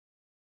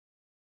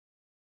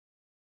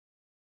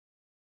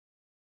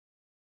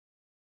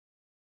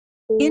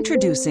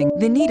Introducing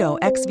the Neato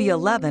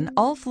XV-11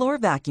 all-floor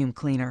vacuum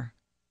cleaner.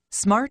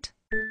 Smart,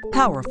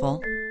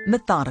 powerful,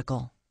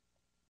 methodical.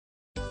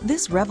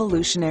 This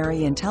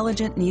revolutionary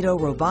intelligent Neato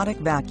robotic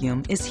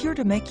vacuum is here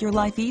to make your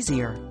life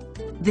easier.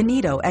 The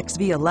Neato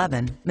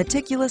XV-11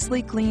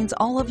 meticulously cleans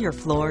all of your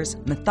floors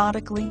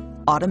methodically,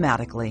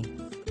 automatically.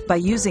 By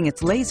using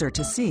its laser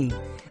to see,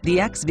 the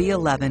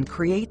XV-11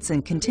 creates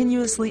and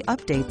continuously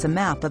updates a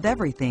map of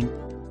everything.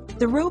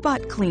 The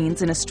robot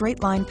cleans in a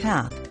straight line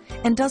path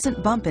and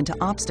doesn't bump into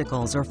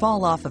obstacles or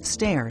fall off of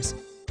stairs.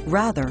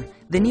 Rather,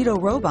 the Neato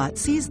robot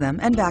sees them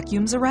and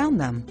vacuums around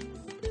them.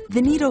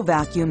 The Neato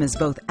vacuum is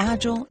both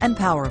agile and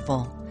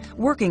powerful,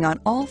 working on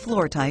all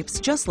floor types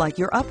just like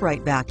your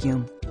upright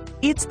vacuum.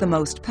 It's the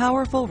most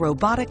powerful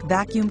robotic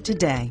vacuum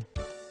today.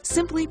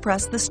 Simply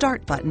press the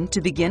start button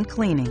to begin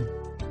cleaning.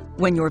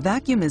 When your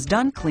vacuum is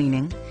done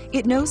cleaning,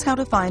 it knows how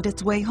to find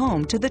its way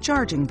home to the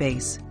charging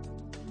base.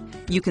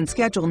 You can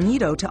schedule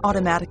Neato to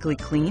automatically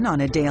clean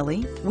on a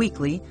daily,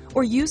 weekly,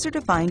 or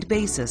user-defined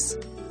basis.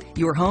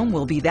 Your home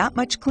will be that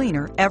much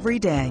cleaner every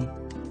day.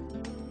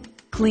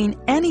 Clean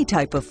any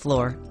type of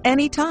floor,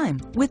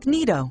 anytime with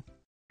Neato.